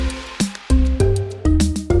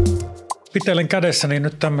pitelen kädessäni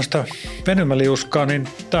nyt tämmöistä venymäliuskaa, niin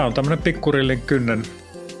tää on tämmönen pikkurillin kynnen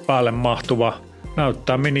päälle mahtuva,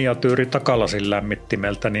 näyttää miniatyyri takalasin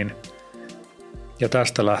lämmittimeltä, niin ja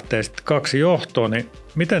tästä lähtee sitten 2 johtoa, niin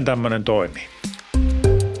miten tämmönen toimii?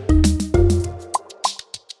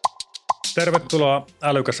 Tervetuloa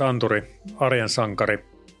Älykäs anturi, arjen sankari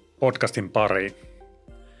podcastin pariin.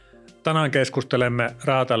 Tänään keskustelemme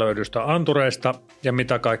räätälöidystä antureista ja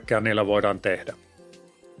mitä kaikkea niillä voidaan tehdä.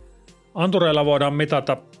 Antureilla voidaan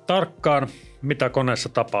mitata tarkkaan, mitä koneessa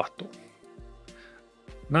tapahtuu.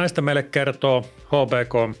 Näistä meille kertoo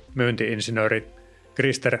HBK-myynti-insinööri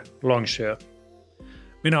Krister Longsjö.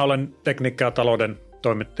 Minä olen tekniikka- ja talouden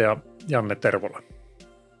toimittaja Janne Tervola.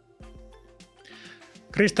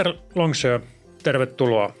 Krister Longsjö,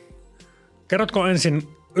 tervetuloa. Kerrotko ensin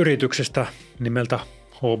yrityksestä nimeltä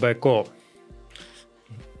HBK?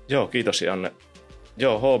 Joo, kiitos Janne.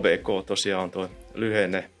 Joo, HBK tosiaan on tuo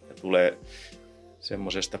lyhenne ja tulee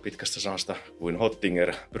semmoisesta pitkästä sanasta kuin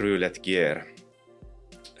Hottinger Brület Kier.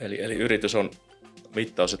 Eli yritys on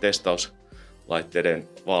mittaus- ja testauslaitteiden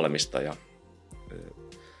valmistaja.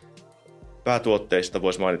 Päätuotteista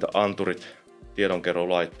voisi mainita anturit,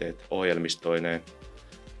 tiedonkeruulaitteet ohjelmistoineen.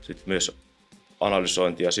 Sitten myös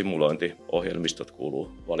analysointi- ja simulointiohjelmistot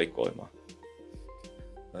kuuluu valikoimaan.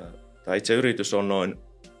 Tämä itse yritys on noin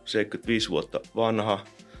 75 vuotta vanha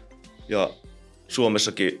ja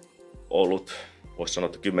Suomessakin ollut, voisi sanoa,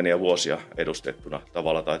 että kymmeniä vuosia edustettuna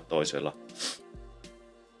tavalla tai toisella.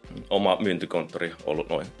 Oma myyntikonttori on ollut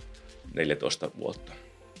noin 14 vuotta.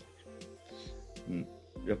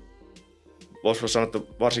 Ja voisi sanoa, että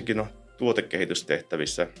varsinkin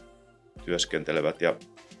tuotekehitystehtävissä työskentelevät ja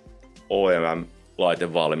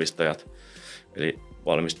OEM-laitevalmistajat, eli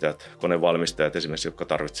konevalmistajat esimerkiksi, jotka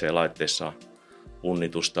tarvitsevat laitteissaan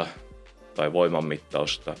punnitusta tai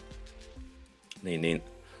voimanmittausta, niin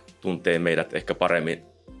tuntee meidät ehkä paremmin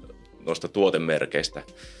noista tuotemerkeistä,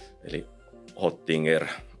 eli Hottinger,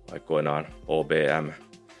 aikoinaan OBM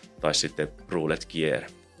tai sitten Brület Kier.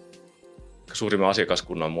 Suurimman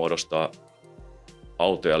asiakaskunnan muodostaa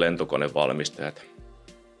auto- ja lentokonevalmistajat.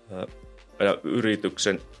 Meidän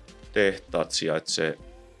yrityksen tehtaat sijaitsee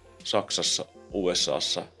Saksassa,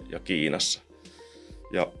 USAssa ja Kiinassa.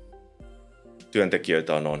 Ja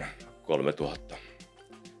työntekijöitä on noin 3000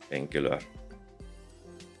 henkilöä.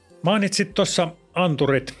 Mainitsit tuossa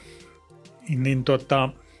anturit, niin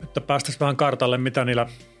että päästäisiin vähän kartalle, mitä niillä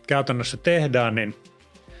käytännössä tehdään, niin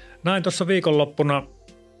näin tuossa viikonloppuna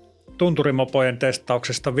tunturimopojen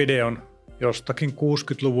testauksesta videon jostakin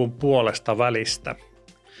 60-luvun puolesta välistä.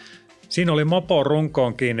 Siinä oli mopon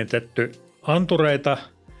runkoon kiinnitetty antureita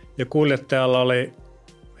ja kuljettajalla oli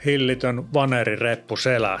hillitön vanerireppu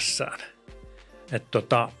selässään.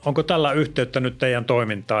 Onko tällä yhteyttä nyt teidän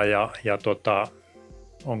toimintaan ja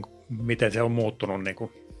miten se on muuttunut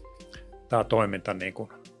tämä toiminta 4-50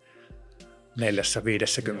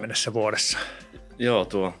 vuodessa? Joo,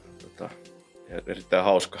 tuo erittäin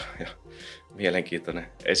hauska ja mielenkiintoinen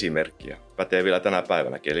esimerkki ja pätee vielä tänä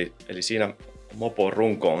päivänäkin. Eli siinä mopon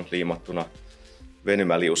runkoon on liimattuna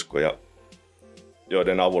venymäliuskoja,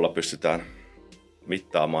 joiden avulla pystytään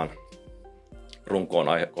mittaamaan runkoon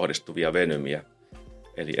kohdistuvia venymiä.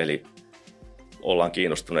 Eli ollaan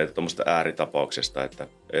kiinnostuneita tuommoista ääritapauksesta, että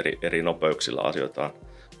eri nopeuksilla asioitaan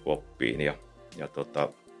koppiin ja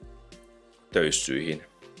töyssyihin.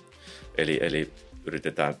 Eli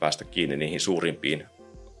yritetään päästä kiinni niihin suurimpiin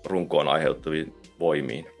runkoon aiheuttaviin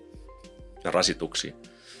voimiin ja rasituksiin.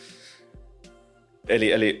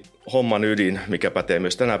 Eli homman ydin, mikä pätee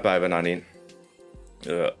myös tänä päivänä,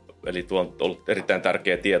 eli tuo on ollut erittäin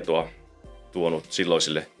tärkeää tietoa tuonut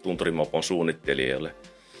silloisille tunturimopon suunnittelijoille.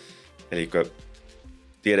 Eli kun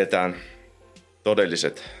tiedetään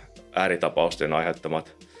todelliset ääritapausten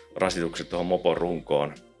aiheuttamat rasitukset tuohon mopon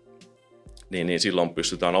runkoon, niin silloin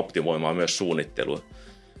pystytään optimoimaan myös suunnittelua.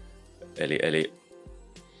 Eli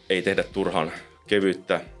ei tehdä turhan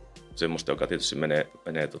kevyttä, semmoista, joka tietysti menee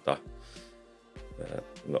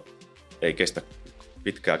ei kestä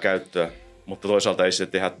pitkää käyttöä, mutta toisaalta ei se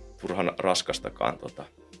tehdä turhan raskastakaan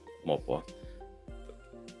mopoa.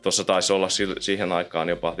 Tuossa taisi olla siihen aikaan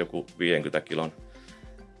jopa joku 50 kilon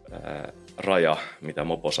raja, mitä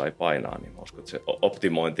mopo sai painaa, niin uskon, että se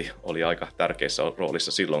optimointi oli aika tärkeässä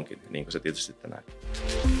roolissa silloinkin, niin kuin se tietysti tänään.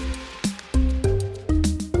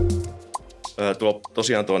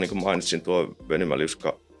 Tosiaan niin kuin mainitsin, tuo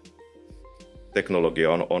venymäliuska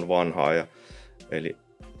teknologia on vanhaa, eli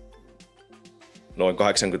noin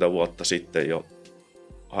 80 vuotta sitten jo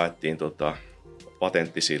haettiin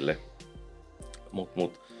patentti sille,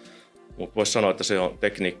 mutta voisi sanoa, että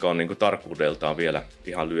tekniikka on niin kuin tarkkuudeltaan vielä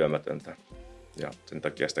ihan lyömätöntä. ja sen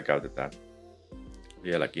takia sitä käytetään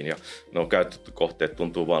vieläkin. Ja nuo käyttökohteet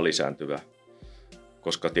tuntuu vaan lisääntyvää,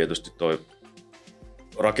 koska tietysti tuo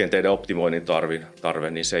rakenteiden optimoinnin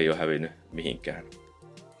tarve, niin se ei ole hävinnyt mihinkään.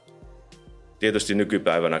 Tietysti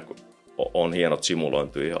nykypäivänä on hienot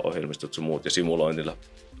simulointi ja ohjelmistot sun muut, ja simuloinnilla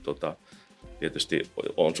tietysti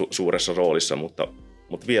on suuressa roolissa, mutta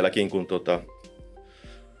vieläkin kun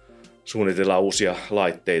suunnitellaan uusia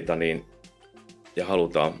laitteita niin, ja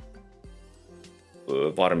halutaan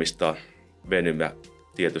varmistaa venymä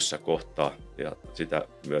tietyssä kohtaa ja sitä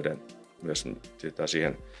myöden myös sitä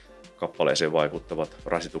siihen kappaleeseen vaikuttavat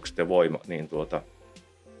rasitukset ja voima,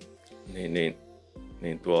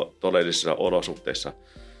 niin tuo todellisissa olosuhteissa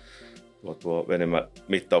tuo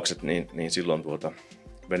venymämittaukset, niin silloin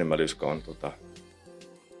venymäliuska on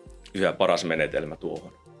yhä paras menetelmä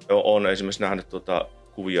tuohon. Olen esimerkiksi nähnyt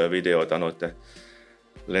kuvia ja videoita noiden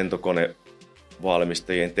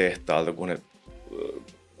lentokonevalmistajien tehtaalta, kun ne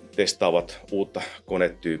testaavat uutta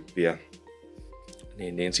konetyyppiä,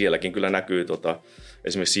 niin sielläkin kyllä näkyy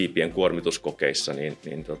esimerkiksi siipien kuormituskokeissa, niin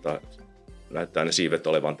näyttää ne siivet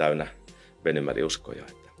olevan täynnä venymäliuskoja.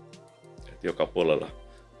 Että joka puolella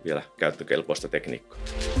vielä käyttökelpoista tekniikkaa.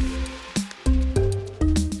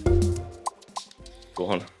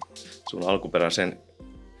 Tuohon sun alkuperäisen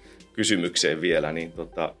kysymykseen vielä, niin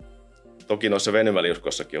toki noissa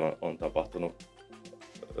venymäliuskossakin on tapahtunut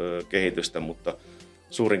kehitystä, mutta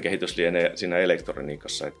suurin kehitys lienee siinä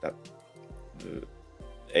elektroniikassa, että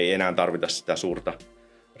ei enää tarvita sitä suurta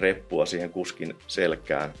reppua siihen kuskin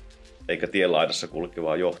selkään, eikä tienlaidassa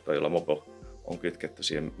kulkevaa johtoa, jolla mopo on kytketty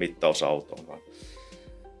siihen mittausautoon, vaan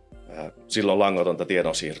silloin langatonta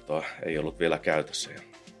tiedonsiirtoa ei ollut vielä käytössä. Ja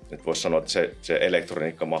nyt voisi sanoa, että se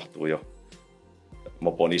elektroniikka mahtuu jo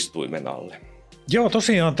mopon istuimen alle. Joo,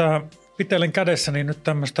 tosiaan tämä pitelen kädessäni nyt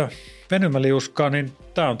tämmöistä venymäliuskaa, niin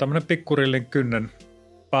tämä on tämmöinen pikkurillin kynnen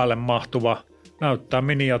päälle mahtuva, näyttää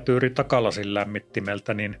miniatyyri takalasin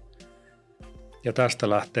lämmittimeltä, niin, ja tästä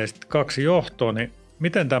lähtee sitten 2 johtoa, niin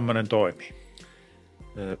miten tämmöinen toimii?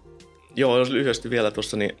 Joo, jos lyhyesti vielä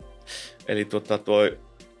tuossa, niin, eli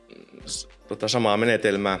samaa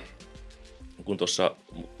menetelmää kuin tuossa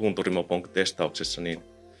tunturimopon testauksessa niin,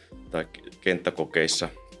 tai kenttäkokeissa,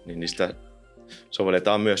 niin niistä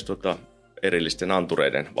sovelletaan myös erillisten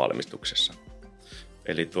antureiden valmistuksessa.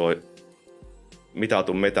 Eli tuo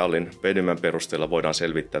mitatun metallin venymän perusteella voidaan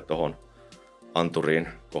selvittää tuohon anturiin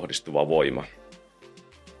kohdistuva voima.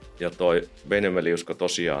 Ja tuo venymäliuska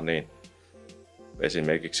tosiaan, niin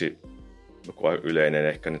esimerkiksi joku yleinen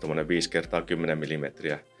ehkä niin 5x10 mm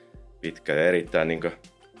pitkä ja erittäin niin kuin,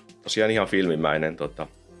 tosiaan ihan filmimäinen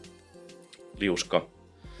liuska,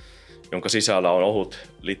 jonka sisällä on ohut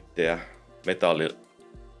litteä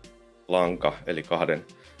metallilanka, eli kahden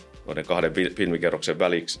filmikerroksen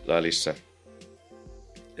välissä.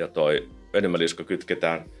 Ja toi venymäliuska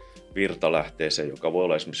kytketään virtalähteeseen, joka voi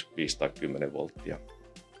olla esimerkiksi 5 tai 10 volttia.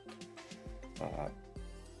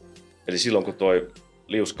 Eli silloin kun toi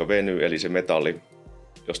liuska venyy, eli se metalli,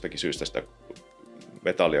 jostakin syystä sitä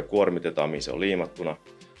metallia kuormitetaan, mihin se on liimattuna.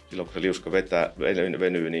 Silloin kun se liuska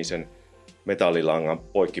venyy, niin sen metallilangan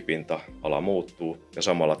poikkipinta-ala muuttuu ja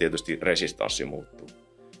samalla tietysti resistanssi muuttuu.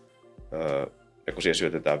 Ja kun siihen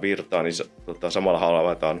syötetään virtaa, niin samalla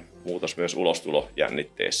havaitaan muutos myös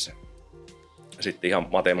ulostulojännitteessä. Sitten ihan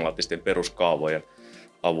matemaattisten peruskaavojen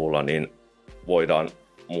avulla niin voidaan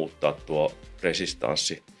muuttaa tuo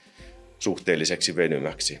resistanssi suhteelliseksi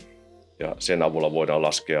venymäksi. Ja sen avulla voidaan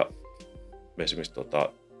laskea esimerkiksi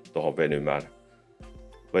tuohon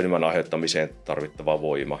venymän aiheuttamiseen tarvittava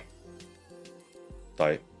voima.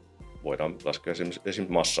 Tai voidaan laskea esimerkiksi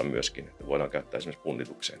massan myöskin, että voidaan käyttää esimerkiksi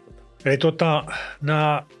punnitukseen. Eli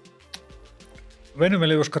nämä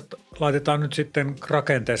venymäliuskat laitetaan nyt sitten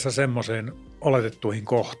rakenteessa semmoiseen oletettuihin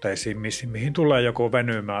kohteisiin, mihin tulee joko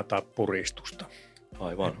venymää tai puristusta.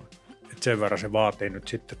 Aivan. Et sen verran se vaatii nyt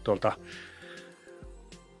sitten tuolta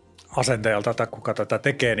asentajalta tai kuka tätä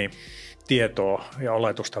tekee, niin tietoa ja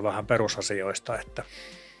oletusta vähän perusasioista, että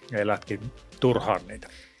ei lätki turhaan niitä.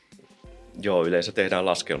 Joo, yleensä tehdään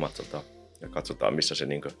laskelmat ja katsotaan, missä se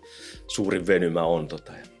suurin venymä on.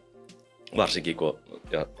 Varsinkin kun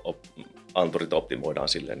anturit optimoidaan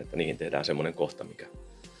silleen, että niihin tehdään semmoinen kohta,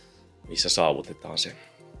 missä saavutetaan se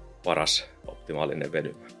paras optimaalinen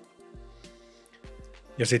venymä.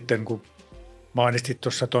 Ja sitten kun mainitsit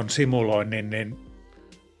tuossa tuon simuloinnin, niin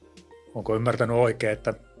onko ymmärtänyt oikein,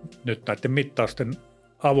 että nyt näiden mittausten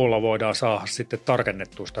avulla voidaan saada sitten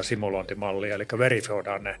tarkennettua sitä simulointimallia, eli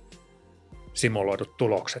verifioidaan ne simuloidut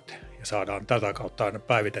tulokset ja saadaan tätä kautta aina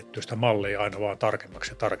päivitettyä sitä mallia aina vaan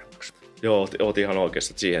tarkemmaksi ja tarkemmaksi. Joo, oot ihan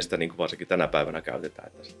oikeassa, että siihen sitä niin varsinkin tänä päivänä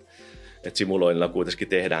käytetään. Että simuloinnilla kuitenkin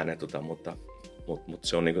tehdään ne, mutta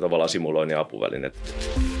se on niin kuin tavallaan simuloinnin apuväline.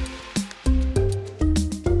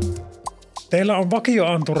 Teillä on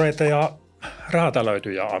vakioantureita ja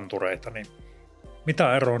räätälöityjä antureita, niin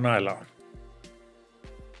mitä eroa näillä on?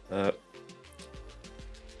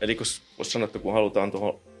 Eli voisi sanoa, että kun halutaan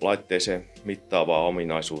tuohon laitteeseen mittaavaa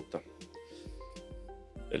ominaisuutta,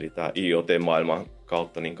 eli tämä IoT-maailman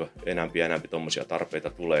kautta niin enämpi tuommoisia tarpeita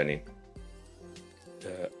tulee, niin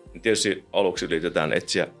tietysti aluksi yritetään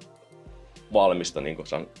etsiä valmista niin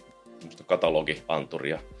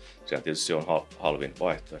katalogianturia. Sehän tietysti on halvin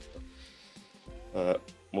vaihtoehto.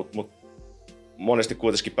 Mutta monesti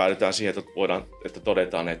kuitenkin päädytään siihen, että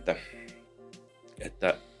todetaan,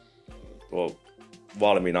 että tuo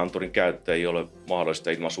valmiin anturin käyttö ei ole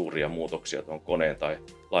mahdollista ilman suuria muutoksia tuon koneen tai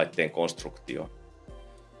laitteen konstruktioon.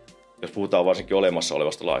 Jos puhutaan varsinkin olemassa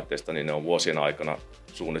olevasta laitteesta, niin ne on vuosien aikana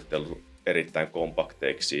suunniteltu erittäin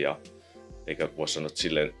kompakteiksi eikä voi sanoa, että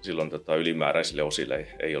silloin ylimääräisille osille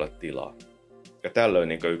ei ole tilaa. Ja tällöin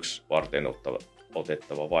niin yksi varten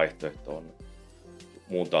otettava vaihtoehto on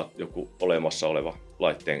muuntaa joku olemassa oleva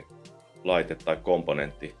laite tai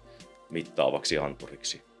komponentti mittaavaksi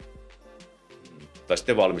anturiksi. Tai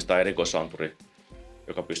sitten valmistaa erikoisanturi,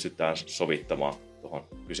 joka pystytään sovittamaan tuohon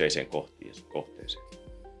kyseiseen kohteeseen.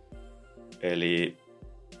 Eli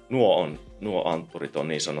nuo anturit on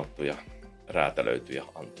niin sanottuja räätälöityjä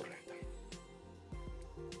antureita.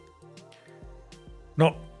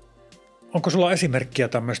 No, onko sulla esimerkkiä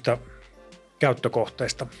tämmöistä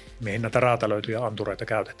käyttökohteista, mihin näitä räätälöityjä antureita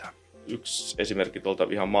käytetään? Yksi esimerkki tuolta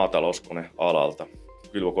ihan maatalouskonealalta.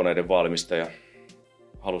 Kylvökoneiden valmistaja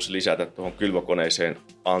halusi lisätä tuohon kylvökoneeseen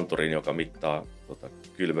anturin, joka mittaa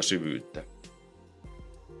kylvösyvyyttä.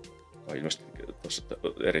 Ilmeisesti tuossa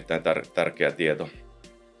erittäin tärkeä tieto.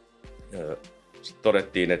 Sitten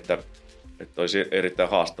todettiin, että olisi erittäin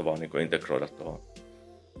haastavaa niin integroida tuohon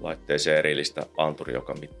laitteeseen erillistä anturia,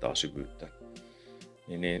 joka mittaa syvyyttä.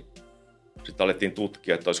 Sitten alettiin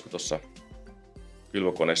tutkia, että olisiko tuossa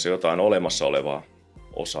kylvökoneessa jotain olemassa olevaa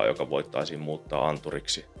osaa, joka voitaisiin muuttaa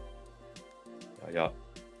anturiksi. Ja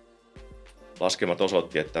laskelmat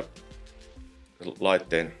osoitti, että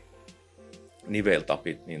laitteen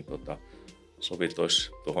niveltapit niin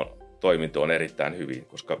sovittuisi tuohon toimintoon erittäin hyvin,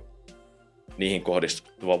 koska niihin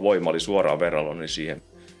kohdistuva voima oli suoraan verrannollinen siihen,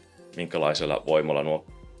 minkälaisella voimalla nuo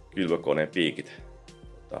kylvökoneen piikit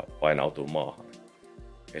painautuu maahan.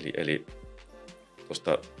 Eli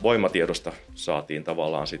tuosta voimatiedosta saatiin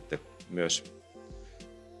tavallaan sitten myös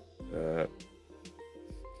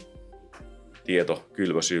tieto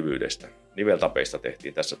kylvösyvyydestä. Niveltapeista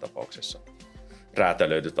tehtiin tässä tapauksessa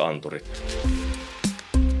räätälöidyt anturit.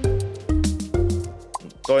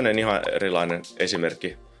 Toinen ihan erilainen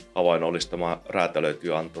esimerkki havainnollistamaan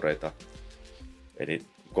räätälöityjä antureita, eli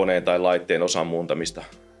koneen tai laitteen osan muuntamista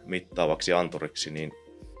mittaavaksi anturiksi, niin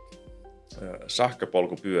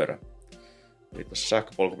sähköpolkupyörä. Eli tuossa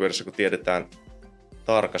sähköpolkupyörässä, kun tiedetään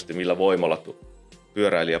tarkasti, millä voimalla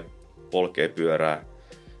pyöräilijä polkee pyörää,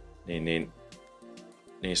 niin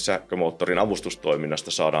sähkömoottorin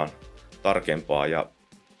avustustoiminnasta saadaan tarkempaa ja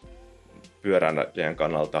pyöräilijän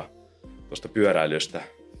kannalta tuosta pyöräilystä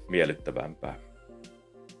miellyttävämpää.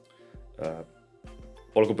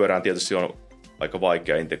 Polkupyörään tietysti on aika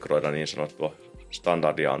vaikea integroida niin sanottua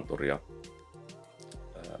standardianturia,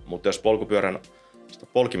 mutta jos polkupyörän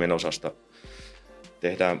polkimen osasta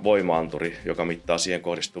tehdään voima-anturi, joka mittaa siihen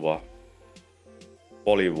kohdistuvaa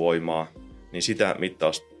polivoimaa, niin sitä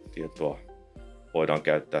mittaustietoa voidaan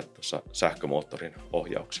käyttää tuossa sähkömoottorin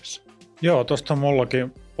ohjauksessa. Joo, tuosta on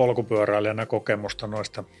mullakin polkupyöräilijänä kokemusta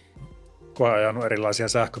noista, kun olen ajanut erilaisia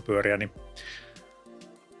sähköpyöriä, niin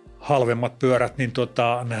halvemmat pyörät, niin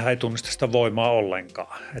nehän ei tunnista sitä voimaa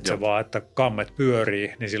ollenkaan. Että se vaan, että kammet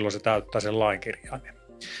pyörii, niin silloin se täyttää sen lainkirjaimen.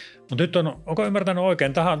 Mutta nyt onko ymmärtänyt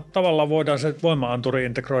oikein, tähän tavallaan voidaan se voima-anturi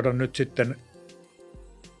integroida nyt sitten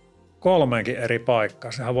 3 eri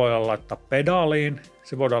paikkaan. Sehän voidaan laittaa pedaaliin,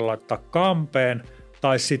 se voidaan laittaa kampeen,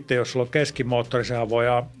 tai sitten jos sulla on keskimoottori, sehän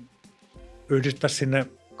voidaan yhdistää sinne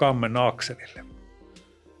kammen akselille.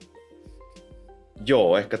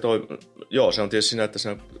 Joo, se on tietysti siinä, että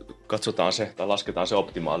se katsotaan se tai lasketaan se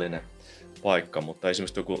optimaalinen paikka, mutta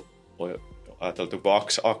esimerkiksi joku voi ajatella, että joku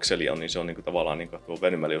akseli on, niin se on niin kuin tavallaan niin kuin tuo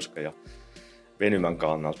venymäliuska ja venymän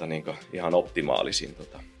kannalta niin kuin ihan optimaalisin.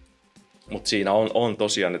 Mutta siinä on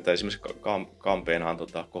tosiaan, että esimerkiksi kampeenhan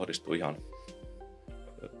kohdistuu ihan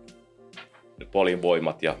polin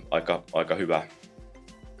voimat ja aika hyvä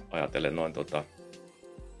ajatellen noin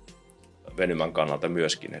venymän kannalta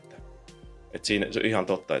myöskin, että siinä se on ihan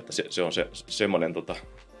totta, että se on semmoinen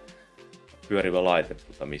pyörivä laite,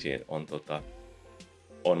 mihin on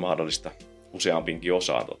on mahdollista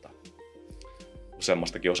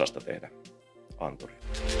useammastakin osasta tehdä anturi.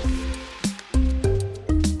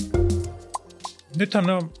 Nythän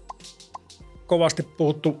on kovasti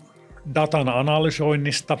puhuttu datan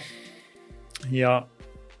analysoinnista ja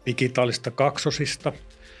digitaalista kaksosista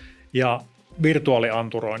ja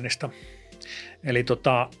virtuaalianturoinnista. Eli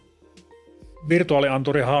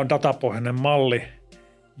virtuaalianturihan on datapohjainen malli,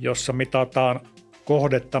 jossa mitataan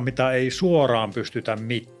kohdetta, mitä ei suoraan pystytä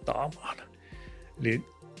mittaamaan.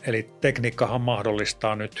 Eli tekniikkahan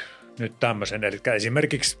mahdollistaa nyt tämmöisen. Eli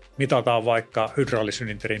esimerkiksi mitataan vaikka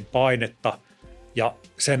hydraulisylinterin painetta ja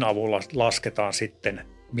sen avulla lasketaan sitten,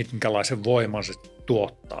 minkälaisen voiman se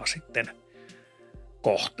tuottaa sitten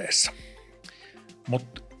kohteessa.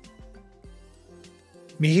 Mutta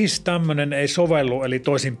mihin tämmöinen ei sovellu, eli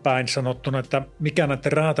toisinpäin sanottuna, että mikä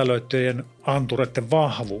näiden räätälöityjen antureiden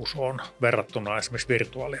vahvuus on verrattuna esimerkiksi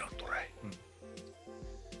virtuaaliantureihin?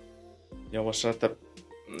 Joo, voisi sanoa, että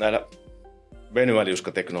näillä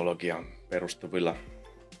venymäliuskateknologiaan perustuvilla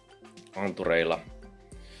antureilla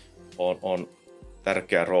on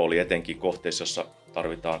tärkeä rooli etenkin kohteissa, jossa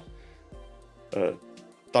tarvitaan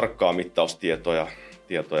tarkkaa mittaustietoja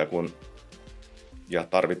ja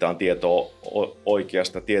tarvitaan tietoa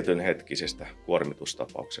oikeasta tietynhetkisestä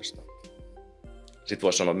kuormitustapauksesta. Sitten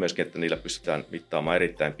voisi sanoa myöskin, että niillä pystytään mittaamaan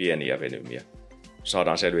erittäin pieniä venymiä.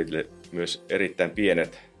 Saadaan selville myös erittäin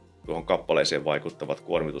pienet tuohon kappaleeseen vaikuttavat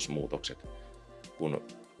kuormitusmuutokset, kun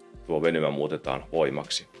tuo venymä muutetaan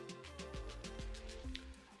voimaksi.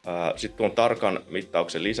 Sitten tuon tarkan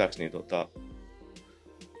mittauksen lisäksi niin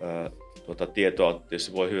tietoa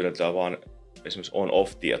tietysti voi hyödyntää vain esimerkiksi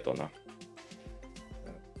on-off-tietona.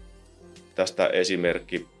 Tästä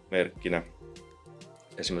esimerkkinä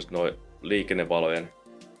esimerkiksi nuo liikennevalojen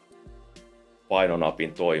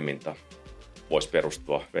painonapin toiminta voisi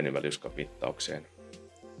perustua venymäliuskamittaukseen.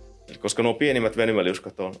 Eli koska nuo pienimmät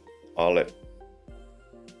venymäliuskat on alle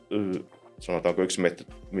sanotaanko 1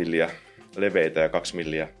 milliä leveitä ja 2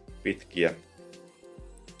 milliä pitkiä,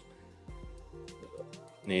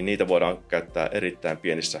 niin niitä voidaan käyttää erittäin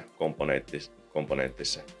pienissä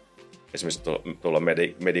komponenteissa. Esimerkiksi tuolla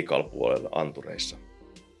medical-puolella antureissa,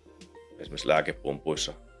 esimerkiksi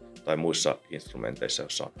lääkepumpuissa tai muissa instrumenteissa,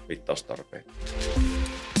 joissa on mittaustarpeita.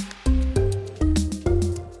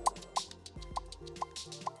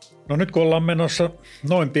 No nyt kun ollaan menossa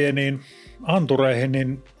noin pieniin antureihin,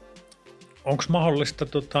 niin onko mahdollista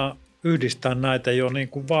yhdistää näitä jo niin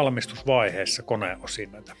kuin valmistusvaiheessa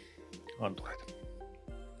koneosiin näitä antureita?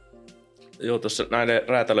 Joo, tuossa näiden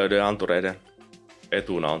räätälöidyjen antureiden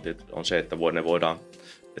etuna on se, että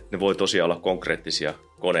ne voi tosiaan olla konkreettisia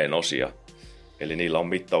koneen osia. Eli niillä on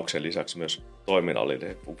mittauksen lisäksi myös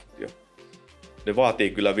toiminnallinen funktio. Ne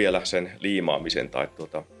vaatii kyllä vielä sen liimaamisen,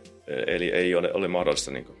 eli ei ole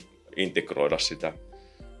mahdollista niin kuin integroida sitä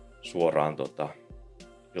suoraan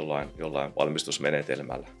jollain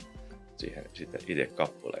valmistusmenetelmällä siihen itse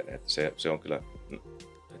kappaleen. Se on kyllä,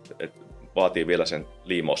 että vaatii vielä sen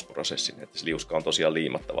liimausprosessin, että se liuska on tosiaan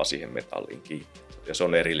liimattava siihen metalliin kiinni. Ja se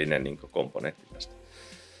on erillinen niin kuin komponentti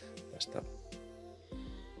tästä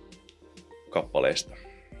kappaleesta.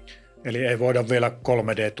 Eli ei voida vielä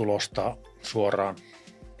 3D-tulostaa suoraan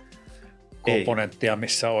komponenttia,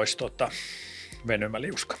 missä olisi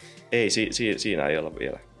venymäliuska. Ei, siinä ei ole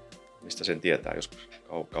vielä. Mistä sen tietää joskus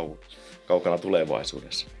kaukana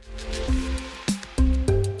tulevaisuudessa.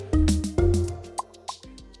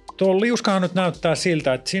 Tuo liuskahan nyt näyttää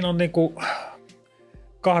siltä, että siinä on niinku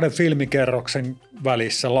 2 filmikerroksen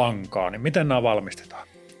välissä lankaa, niin miten nämä valmistetaan?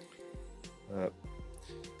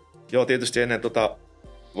 Joo, tietysti ennen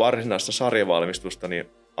varsinaista sarjavalmistusta niin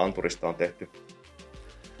anturista on tehty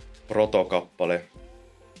protokappale,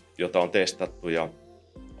 jota on testattu ja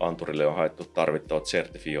anturille on haettu tarvittavat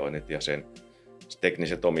sertifioinnit ja sen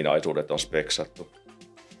tekniset ominaisuudet on speksattu.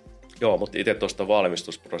 Joo, mutta itse tuosta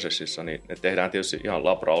valmistusprosessissa niin ne tehdään tietysti ihan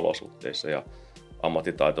labraolosuhteissa ja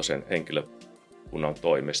ammattitaitoisen henkilökunnan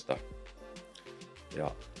toimesta.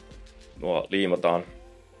 Ja nuo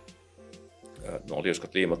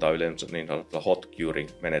liuskat liimataan yleensä niin sanotulla hot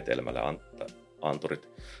curing-menetelmällä. Anturit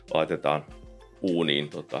laitetaan uuniin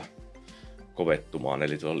kovettumaan,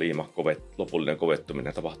 eli tuo lopullinen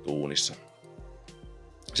kovettuminen tapahtuu uunissa.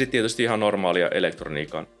 Sitten tietysti ihan normaalia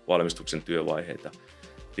elektroniikan valmistuksen työvaiheita,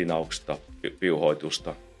 tinauksesta,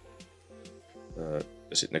 piuhoitusta,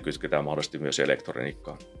 ja sitten ne kytketään mahdollisesti myös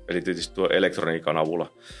elektroniikkaan. Eli tietysti tuo elektroniikan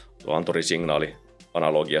avulla tuo anturisignaali,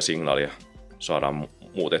 analogiasignaalia saadaan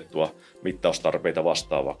muutettua mittaustarpeita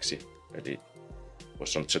vastaavaksi. Eli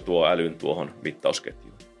voisi sanoa, että se tuo älyn tuohon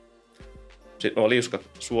mittausketjuun. Sitten nuo liuskat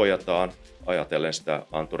suojataan ajatellen sitä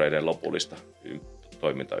antureiden lopullista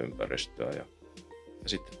toimintaympäristöä ja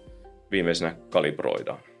sitten viimeisenä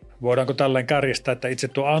kalibroidaan. Voidaanko tälleen kärjistää, että itse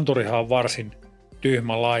tuo anturihan on varsin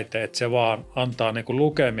tyhmä laite, että se vaan antaa niin kuin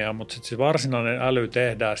lukemia, mutta sitten se varsinainen äly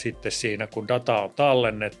tehdään sitten siinä, kun data on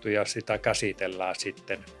tallennettu ja sitä käsitellään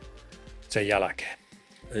sitten sen jälkeen.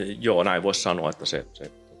 Joo, näin voisi sanoa, että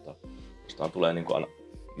tuosta tulee niin kuin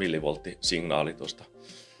millivolttisignaali tuosta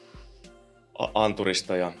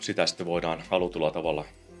anturista ja sitä sitten voidaan halutulla tavalla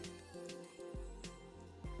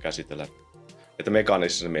käsitellä. Että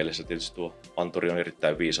mekaanisessa mielessä tietysti tuo anturi on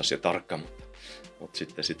erittäin viisas ja tarkka, mutta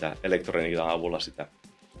sitten sitä elektroniikan avulla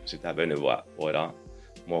sitä venyvää voidaan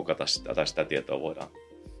muokata tai sitä tietoa voidaan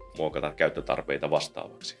muokata käyttötarpeita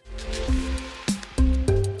vastaavaksi.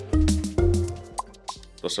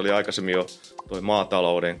 Tuossa oli aikaisemmin jo tuo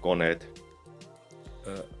maatalouden koneet.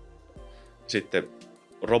 Sitten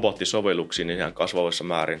robottisovelluksiin niin ihan kasvavassa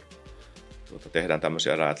määrin tehdään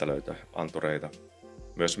tämmöisiä räätälöitä, antureita.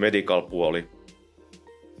 Myös medical-puoli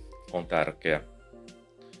on tärkeä.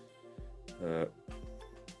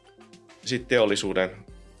 Sitten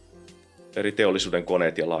eri teollisuuden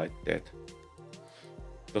koneet ja laitteet.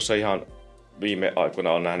 Tuossa ihan viime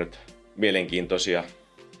aikoina on nähnyt mielenkiintoisia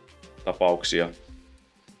tapauksia.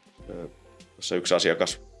 Tuossa yksi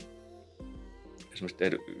asiakas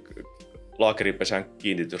esimerkiksi laakeripesän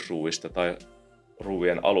kiinnitysruuvista tai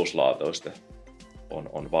ruuvien aluslaatoista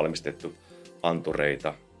on valmistettu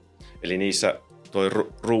antureita. Eli niissä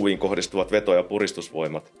ruuviin kohdistuvat veto- ja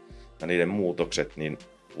puristusvoimat ja niiden muutokset niin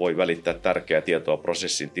voi välittää tärkeää tietoa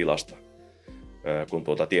prosessin tilasta, kun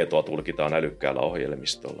tuota tietoa tulkitaan älykkäällä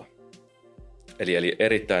ohjelmistolla. Eli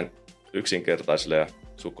erittäin yksinkertaisella ja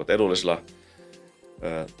sukkot edullisella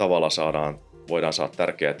tavalla voidaan saada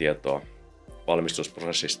tärkeää tietoa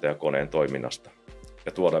valmistusprosessista ja koneen toiminnasta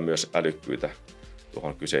ja tuoda myös älykkyyttä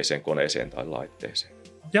tuohon kyseiseen koneeseen tai laitteeseen.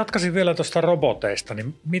 Jatkaisin vielä tuosta roboteista,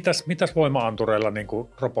 niin mitäs voima-antureilla niin kuin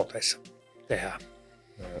roboteissa tehdään?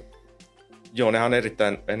 Joo, nehän on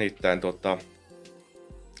erittäin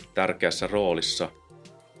tärkeässä roolissa.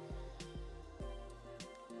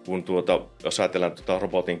 Kun jos ajatellaan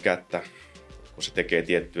robotin kättä, kun se tekee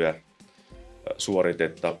tiettyä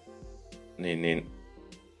suoritetta, niin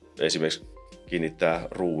esimerkiksi kiinnittää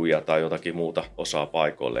ruuvia tai jotakin muuta osaa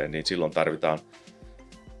paikoilleen, niin silloin tarvitaan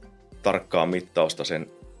tarkkaa mittausta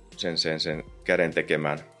sen käden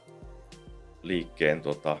tekemän liikkeen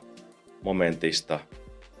momentista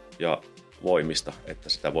ja voimista, että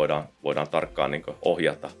sitä voidaan tarkkaan niin kuin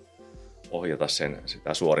ohjata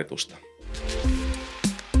sitä suoritusta.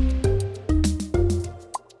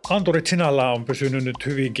 Anturit sinällään on pysynyt nyt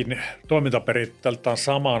hyvinkin toimintaperiaatteeltaan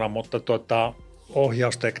samana, mutta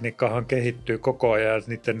ohjaustekniikkahan kehittyy koko ajan ja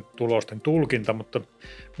niiden tulosten tulkinta, mutta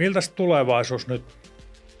miltä se tulevaisuus nyt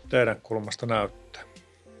teidän kulmasta näyttää?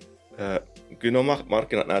 Kyllä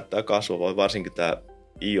markkinat näyttää kasvavaa, varsinkin tämä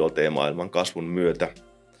IoT-maailman kasvun myötä.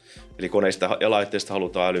 Eli koneista ja laitteista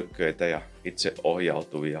halutaan älykköitä ja itse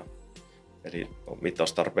ohjautuvia. Eli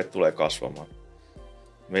mittaustarpeet tulee kasvamaan.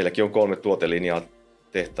 Meilläkin on 3 tuotelinjaa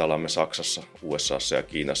tehtaillamme Saksassa, USAssa ja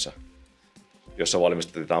Kiinassa, jossa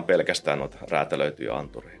valmistetaan pelkästään noita räätälöityjä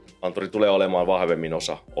antureita. Anturi tulee olemaan vahvemmin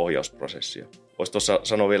osa ohjausprosessia. Voisi tuossa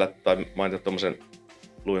sanoa vielä, tai mainita tuommoisen,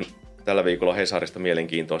 luin tällä viikolla Hesarista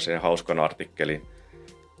mielenkiintoisen ja hauskan artikkelin.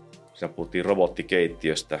 Siinä puhuttiin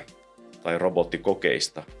robottikeittiöstä tai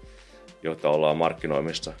robottikokeista, joita ollaan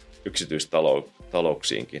markkinoimassa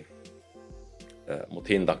yksityistalouksiinkin. Mutta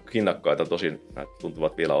hinnakkaita tosin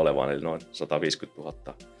tuntuvat vielä olevan, eli noin 150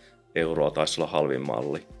 000 euroa taisi olla halvin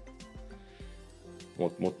malli.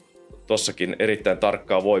 Mutta tossakin erittäin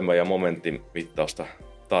tarkkaa voima- ja momentin mittausta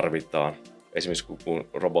tarvitaan. Esimerkiksi kun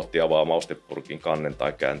robotti avaa maustepurkin kannen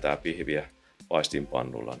tai kääntää pihviä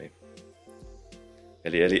paistinpannulla. Niin.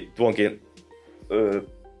 Eli tuonkin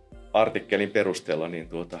artikkelin perusteella niin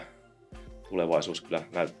tulevaisuus kyllä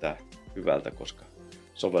näyttää hyvältä, koska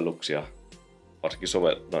sovelluksia, varsinkin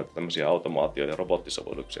tämmöisiä automaatio- ja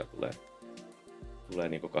robottisovelluksia tulee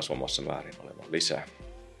niin kuin kasvamassa määrin olemaan lisää.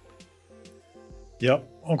 Ja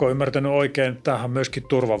onko ymmärtänyt oikein, tämähän myöskin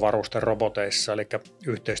turvavaruste roboteissa, eli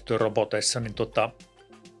yhteistyöroboteissa, niin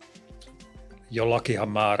jo lakihan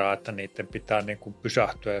määrää, että niiden pitää niin kuin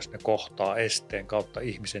pysähtyä, jos ne kohtaa esteen kautta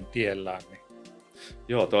ihmisen tiellään. Niin.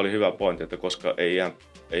 Joo, tuo oli hyvä pointti, että koska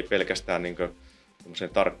ei pelkästään niin kuin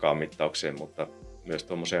tarkkaan mittaukseen, mutta myös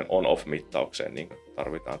tuommoiseen on-off-mittaukseen niin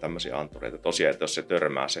tarvitaan tämmöisiä antureita. Tosiaan, että jos se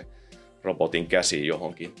törmää se robotin käsi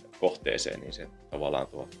johonkin kohteeseen, niin se tavallaan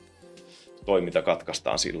tuo toiminta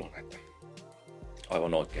katkaistaan silloin, että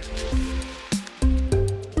aivan oikein.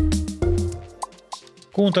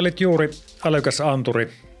 Kuuntelit juuri Älykäs anturi,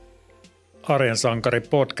 Arjen sankari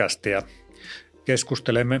podcastia.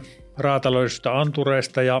 keskustelemme räätälöidyistä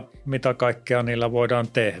antureista ja mitä kaikkea niillä voidaan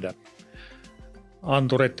tehdä.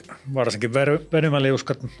 Anturit, varsinkin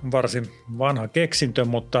venymäliuskat, on varsin vanha keksintö,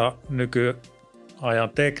 mutta nykyajan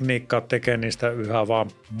tekniikka tekee niistä yhä vaan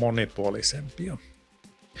monipuolisempia.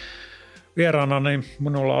 Vieraanani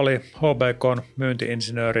minulla oli HBK:n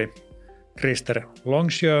myynti-insinööri Krister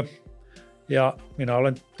Longsjö ja minä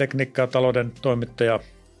olen tekniikka- ja talouden toimittaja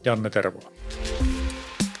Janne Tervola.